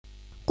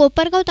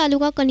कोपरगाव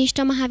तालुका कनिष्ठ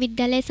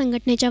महाविद्यालय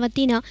संघटनेच्या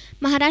वतीनं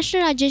महाराष्ट्र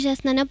राज्य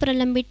शासनानं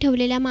प्रलंबित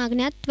ठेवलेल्या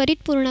मागण्या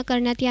त्वरित पूर्ण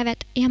करण्यात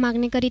याव्यात या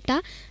मागणीकरिता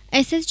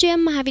SSJM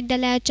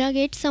महाविद्यालयाच्या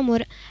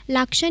गेटसमोर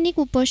लाक्षणिक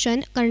उपोषण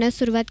करण्यास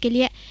सुरुवात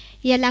केली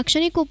आहे। या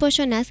लाक्षणिक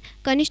उपोषणास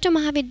कनिष्ठ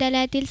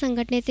महाविद्यालयातील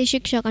संघटनेचे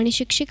शिक्षक आणि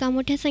शिक्षिका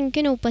मोठ्या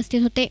संख्येने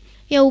उपस्थित होते।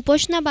 या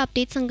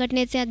उपोषणाबाबतीत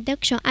संघटनेचे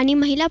अध्यक्ष आणि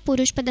महिला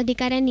पुरुष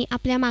पदाधिकाऱ्यांनी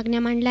आपल्या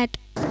मागण्या मांडल्यात।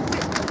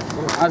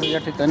 आज या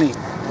ठिकाणी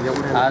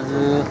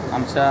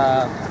आमच्या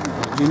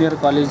ज्युनियर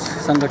कॉलेज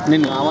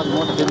संघटनेने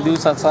एक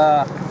दिवसाचा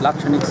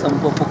लाक्षणिक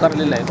संप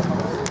पुकारलेला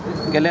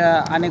आहे। गेल्या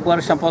अनेक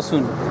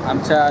वर्षांपासून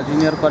आमच्या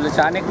ज्युनियर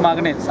कॉलेजच्या अनेक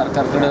मागण्या आहेत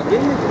सरकारकडे,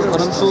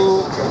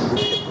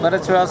 परंतु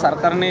बऱ्याच वेळा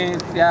सरकारने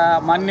त्या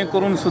मान्य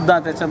करून सुद्धा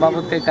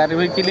त्याच्याबाबत काही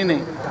कार्यवाही केली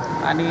नाही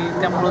आणि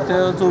त्यामुळे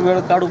ते जो वेळ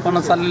काढूपणा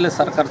चाललेला आहे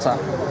सरकारचा,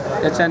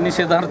 त्याच्या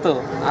निषेधार्थ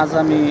आज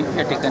आम्ही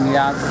या ठिकाणी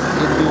आज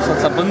एक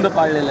दिवसाचा बंद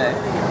पाळलेला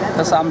आहे।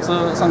 तसं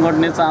आमचं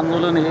संघटनेचं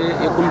आंदोलन हे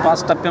एकूण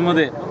 5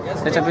 टप्प्यामध्ये,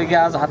 त्याच्यापैकी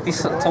आज हा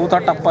 4था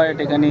टप्पा या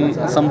ठिकाणी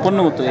संपन्न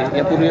होतो आहे।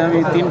 यापूर्वी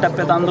आम्ही 3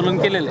 टप्प्यात आंदोलन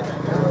केलेलं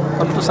आहे,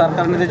 परंतु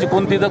सरकारने त्याची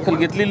कोणतीही दखल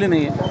घेतलेली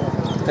नाही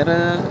आहे। तर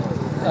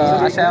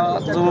अशा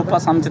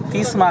जवळपास आमच्या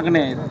 30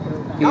 मागण्या आहेत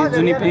की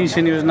जुनी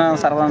पेन्शन योजना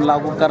सर्वांना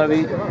लागू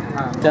करावी,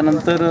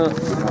 त्यानंतर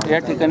या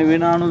ठिकाणी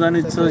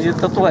विनाअनुदानितचं जे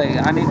तत्त्व आहे,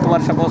 अनेक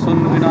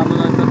वर्षापासून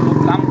विनाअनुदानित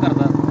लोक काम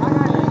करतात,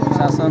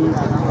 शासन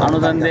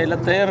अनुदान द्यायला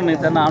तयार नाही,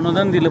 त्यांना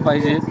अनुदान दिलं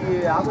पाहिजे।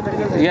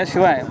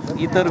 याशिवाय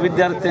इतर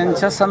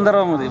विद्यार्थ्यांच्या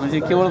संदर्भामध्ये म्हणजे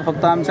केवळ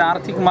फक्त आमच्या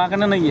आर्थिक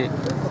मागण्या नाही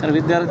आहे, तर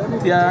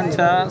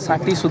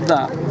विद्यार्थ्यांच्यासाठी सुद्धा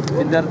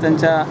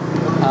विद्यार्थ्यांच्या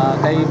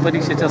काही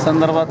परीक्षेच्या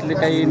संदर्भातले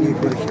काही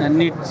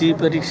नीटची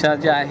परीक्षा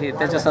जी आहे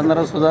त्याच्या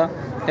संदर्भातसुद्धा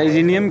काही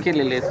जे नियम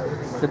केलेले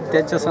आहेत, तर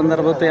त्याच्या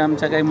संदर्भातही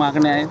आमच्या काही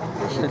मागण्या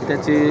आहेत। तर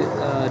त्याचे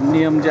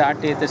नियम जे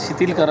अटी आहेत ते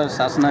शिथिल करावे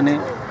शासनाने,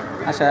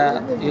 अशा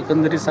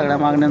एकंदरीत सगळ्या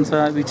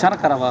मागण्यांचा विचार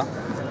करावा।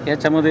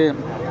 याच्यामध्ये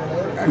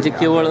म्हणजे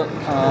केवळ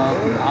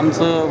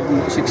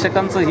आमचं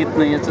शिक्षकांचं हित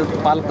नाही,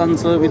 याचं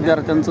पालकांचं,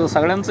 विद्यार्थ्यांचं,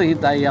 सगळ्यांचं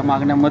हित आहे या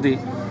मागण्यामध्ये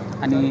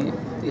आणि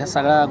या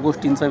सगळ्या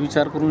गोष्टींचा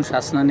विचार करून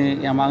शासनाने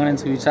या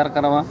मागण्यांचा विचार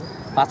करावा।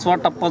 5वा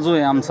टप्पा जो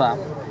आहे आमचा,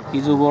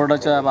 की जो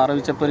बोर्डाच्या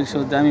 12वीच्या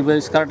परीक्षेमध्ये आम्ही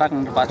बहिष्कार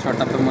टाकणार 5व्या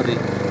टप्प्यामध्ये,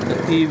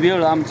 तर ती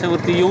वेळ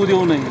आमच्यावरती येऊ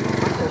देऊ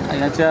नये,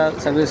 याच्या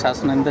सगळे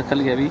शासनाने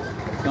दखल घ्यावी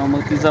किंवा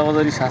मग ती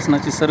जबाबदारी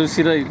शासनाची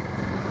सर्वस्वी राहील,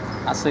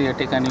 असं या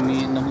ठिकाणी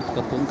मी नमूद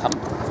करतो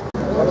थांबतो।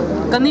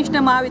 कनिष्ठ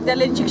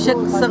महाविद्यालयीन शिक्षक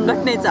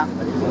संघटनेचा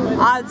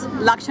आज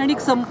लाक्षणिक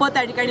संप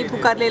त्या ठिकाणी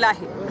पुकारलेला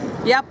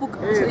आहे।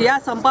 या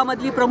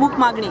संपामधली प्रमुख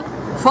मागणी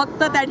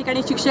फक्त त्या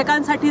ठिकाणी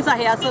शिक्षकांसाठीच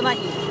आहे असं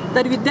नाही,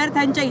 तर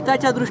विद्यार्थ्यांच्या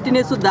हिताच्या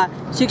दृष्टीने सुद्धा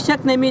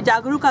शिक्षक नेहमी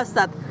जागरूक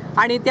असतात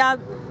आणि त्या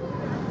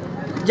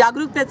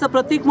जागरूकतेचं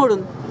प्रतीक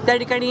म्हणून त्या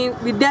ठिकाणी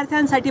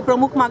विद्यार्थ्यांसाठी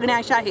प्रमुख मागण्या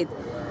अशा आहेत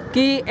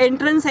की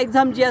एंट्रन्स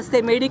एक्झाम जी असते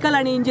मेडिकल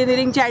आणि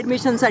इंजिनिअरिंगच्या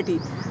ॲडमिशनसाठी,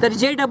 तर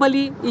JEE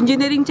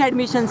इंजिनिअरिंगच्या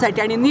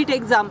ॲडमिशनसाठी आणि नीट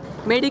एक्झाम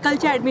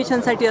मेडिकलच्या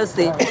ॲडमिशनसाठी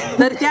असते,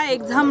 तर त्या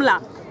एक्झामला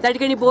त्या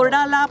ठिकाणी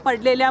बोर्डाला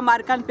पडलेल्या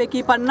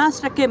मार्कांपैकी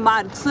 50%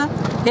 मार्क्स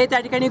हे त्या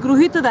ठिकाणी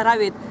गृहीत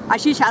धरावेत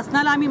अशी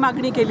शासनाला आम्ही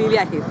मागणी केलेली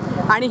आहे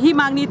आणि ही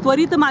मागणी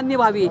त्वरित मान्य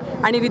व्हावी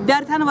आणि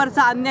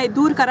विद्यार्थ्यांवरचा अन्याय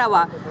दूर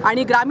करावा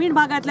आणि ग्रामीण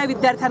भागातल्या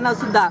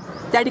विद्यार्थ्यांनासुद्धा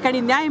त्या ठिकाणी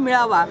न्याय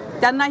मिळावा,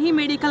 त्यांनाही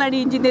मेडिकल आणि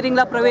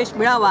इंजिनिअरिंगला प्रवेश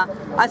मिळावा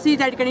अशी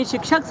त्या ठिकाणी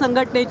शिक्षक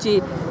संघटनेची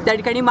त्या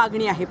ठिकाणी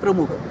मागणी आहे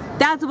प्रमुख।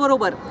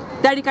 त्याचबरोबर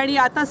त्या ठिकाणी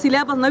आता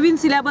नवीन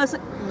सिलेबस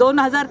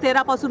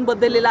 2013 पासून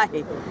बदललेला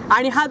आहे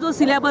आणि हा जो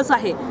सिलेबस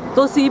आहे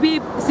तो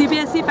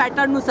CBSE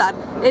पॅटर्ननुसार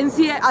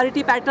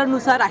NCERT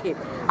पॅटर्ननुसार आहे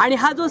आणि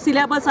हा जो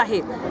सिलेबस आहे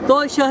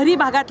तो शहरी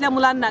भागातल्या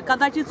मुलांना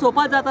कदाचित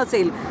सोपा जात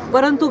असेल,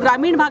 परंतु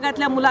ग्रामीण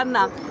भागातल्या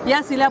मुलांना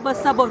या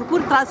सिलेबसचा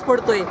भरपूर त्रास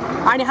पडतोय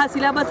आणि हा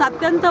सिलेबस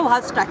अत्यंत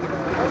व्हास्ट आहे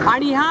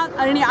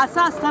आणि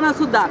असं असताना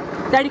सुद्धा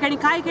त्या ठिकाणी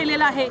काय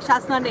केलेलं आहे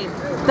शासनाने,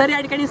 तर या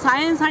ठिकाणी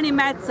सायन्स आणि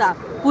मॅथ्सचा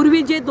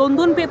पूर्वी जे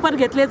 2-2 पेपर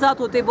घेतले जात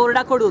होते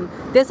बोर्डाकडून,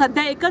 ते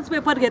सध्या एकच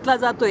पेपर घेतला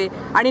जातोय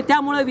आणि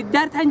त्यामुळे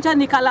विद्यार्थ्यांच्या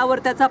निकालावर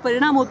त्याचा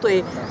परिणाम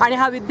होतोय आणि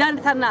हा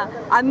विद्यार्थ्यांना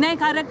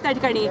अन्यायकारक त्या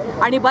ठिकाणी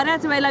आणि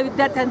बऱ्याच वेळेला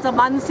विद्यार्थ्यांचा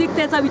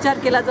मानसिकतेचा विचार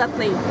केला जात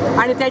नाही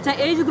आणि त्याच्या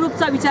एज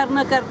ग्रुपचा विचार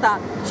न करता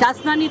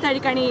शासनाने त्या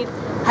ठिकाणी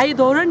हे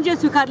धोरण जे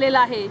स्वीकारलेलं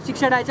आहे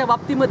शिक्षणाच्या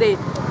बाबतीमध्ये,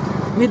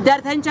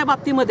 विद्यार्थ्यांच्या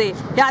बाबतीमध्ये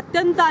हे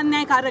अत्यंत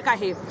अन्यायकारक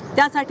आहे।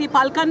 त्यासाठी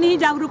पालकांनीही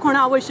जागरूक होणं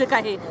आवश्यक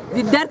आहे,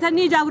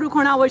 विद्यार्थ्यांनीही जागरूक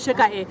होणं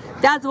आवश्यक आहे,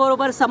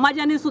 त्याचबरोबर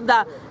समाजाने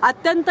सुद्धा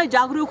अत्यंत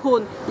जागरूक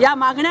होऊन या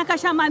मागण्या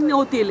कशा मान्य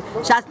होतील,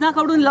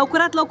 शासनाकडून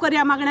लवकरात लवकर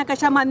या मागण्या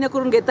कशा मान्य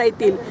करून घेता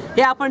येतील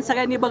हे आपण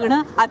सगळ्यांनी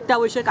बघणं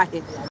अत्यावश्यक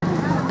आहे।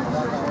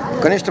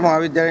 कनिष्ठ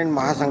महाविद्यालयीन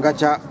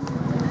महासंघाच्या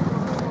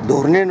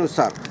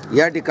धोरणेनुसार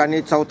या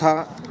ठिकाणी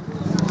 4था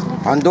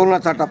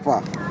आंदोलनाचा टप्पा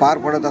पार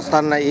पडत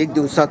असताना एक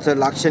दिवसाचं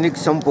लाक्षणिक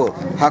संप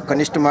हा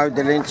कनिष्ठ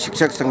महाविद्यालयीन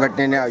शिक्षक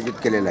संघटनेने आयोजित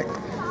केलेला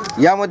आहे।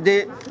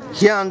 यामध्ये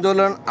हे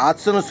आंदोलन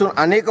आजचं नसून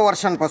अनेक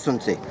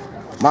वर्षांपासूनचे,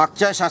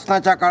 मागच्या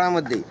शासनाच्या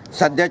काळामध्ये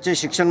सध्याचे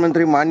शिक्षण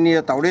मंत्री माननीय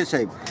तावडे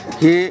साहेब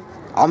हे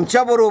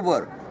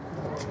आमच्याबरोबर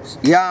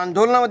या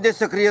आंदोलनामध्ये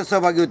सक्रिय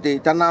सहभागी होते,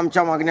 त्यांना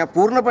आमच्या मागण्या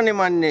पूर्णपणे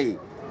मान्य आहे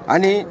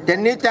आणि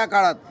त्यांनी त्या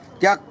काळात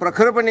त्या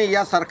प्रखरपणे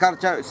या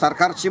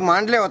सरकारशी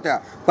मांडल्या होत्या,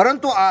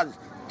 परंतु आज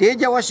ते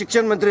जेव्हा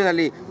शिक्षण मंत्री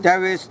झाले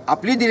त्यावेळेस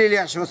आपली दिलेली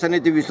आश्वासने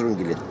ते विसरून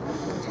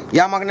गेलेत.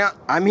 या मागण्या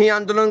आम्ही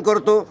आंदोलन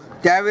करतो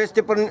त्यावेळेस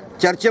ते पण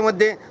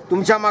चर्चेमध्ये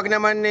तुमच्या मागण्या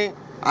मान्य,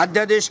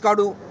 अध्यादेश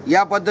काढू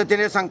या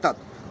पद्धतीने सांगतात,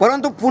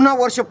 परंतु पुन्हा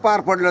वर्ष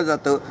पार पडलं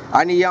जातं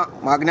आणि या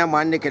मागण्या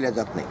मान्य केल्या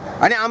जात नाही.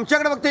 आणि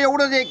आमच्याकडे फक्त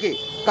एवढंच आहे की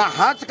का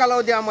हाच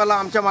कालावधी आम्हाला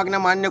आमच्या मागण्या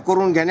मान्य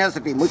करून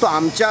घेण्यासाठी, मग तो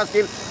आमच्या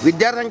असतील,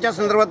 विद्यार्थ्यांच्या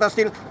संदर्भात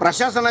असतील,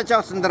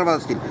 प्रशासनाच्या संदर्भात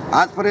असतील.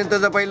 आजपर्यंत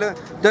जर पाहिलं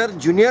तर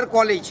ज्युनियर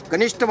कॉलेज,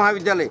 कनिष्ठ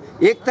महाविद्यालय,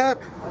 एक तर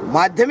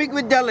माध्यमिक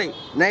विद्यालय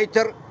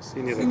नाहीतर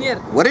सिनियर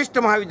वरिष्ठ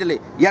महाविद्यालय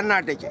यांना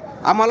अटॅच आहे.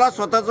 आम्हाला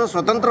स्वतःचं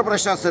स्वतंत्र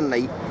प्रशासन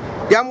नाही,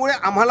 त्यामुळे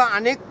आम्हाला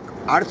अनेक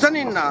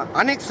अडचणींना,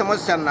 अनेक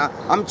समस्यांना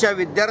आमच्या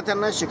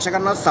विद्यार्थ्यांना,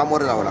 शिक्षकांना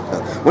सामोरं जावं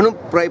लागतं. म्हणून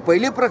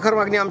पहिली प्रखर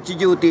मागणी आमची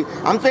जी होती,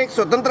 आमचं एक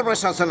स्वतंत्र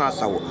प्रशासन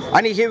असावं.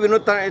 आणि हे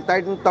विनोद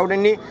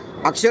तावडेंनी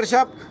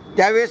अक्षरशः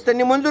त्यावेळेस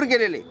त्यांनी मंजूर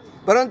केलेले,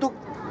 परंतु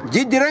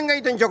जी दिरंगाई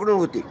त्यांच्याकडून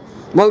होती,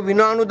 मग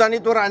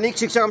विनाअनुदानितवर अनेक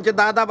शिक्षक आमचे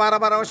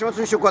 10-12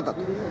 वर्षापासून शिकवतात,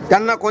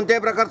 त्यांना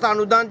कोणत्याही प्रकारचं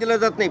अनुदान दिलं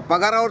जात नाही,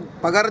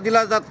 पगार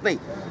दिला जात नाही.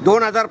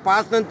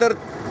 2005 नंतर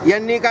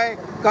यांनी काय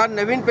का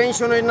नवीन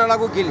पेन्शन योजना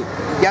लागू केली,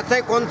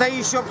 याचाही कोणताही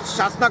हिशोब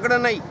शासनाकडे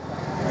नाही.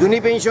 जुनी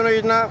पेन्शन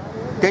योजना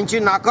त्यांची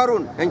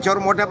नाकारून त्यांच्यावर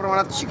मोठ्या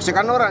प्रमाणात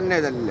शिक्षकांवर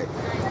अन्याय झालेला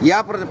आहे.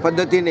 या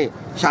पद्धतीने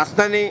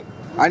शासनाने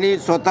आणि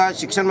स्वतः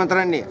शिक्षण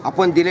मंत्र्यांनी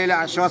आपण दिलेल्या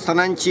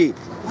आश्वासनांची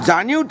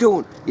जाणीव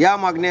ठेवून या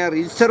मागण्या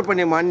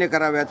रीतसरपणे मान्य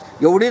कराव्यात.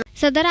 एवढी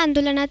सदर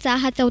आंदोलनाचा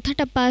हा चौथा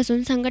टप्पा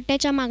असून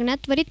संघटनेच्या मागण्या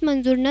त्वरित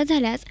मंजूर न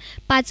झाल्यास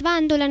 5वा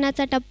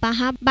आंदोलनाचा टप्पा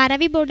हा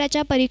 12वी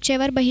बोर्डाच्या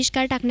परीक्षेवर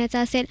बहिष्कार टाकण्याचा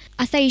असेल,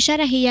 असा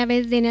इशाराही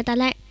यावेळेस देण्यात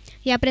आला आहे.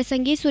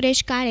 याप्रसंगी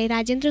सुरेश काळे,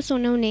 राजेंद्र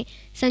सोनवणे,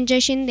 संजय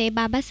शिंदे,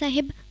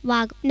 बाबासाहेब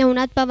वाघ,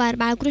 नवनाथ पवार,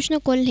 बाळकृष्ण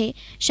कोल्हे,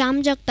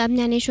 श्याम जगताप,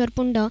 ज्ञानेश्वर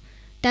पुंड,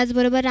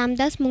 त्याचबरोबर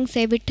रामदास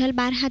मुंगसे, विठ्ठल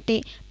बारहाते,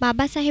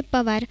 बाबासाहेब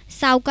पवार,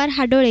 सावकार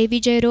हाडोळे,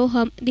 विजय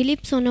रोहम,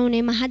 दिलीप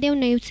सोनवणे, महादेव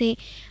नैवसे,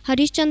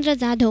 हरिश्चंद्र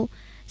जाधव,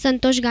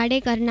 संतोष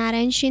गाडेकर,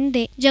 नारायण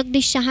शिंदे,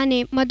 जगदीश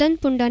शहाणे, मदन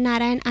पुंड,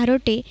 नारायण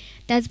आरोटे,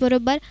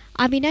 त्याचबरोबर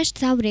अविनाश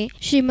झावरे,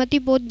 श्रीमती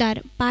पोद्दार,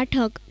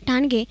 पाठक,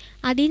 ठाणगे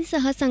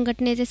आदींसह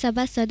संघटनेचे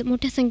सभासद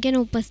मोठ्या संख्येने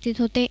उपस्थित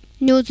होते.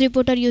 News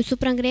reporter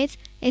Yusuf Rangrez,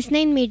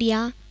 S9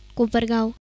 media, Kopargaon.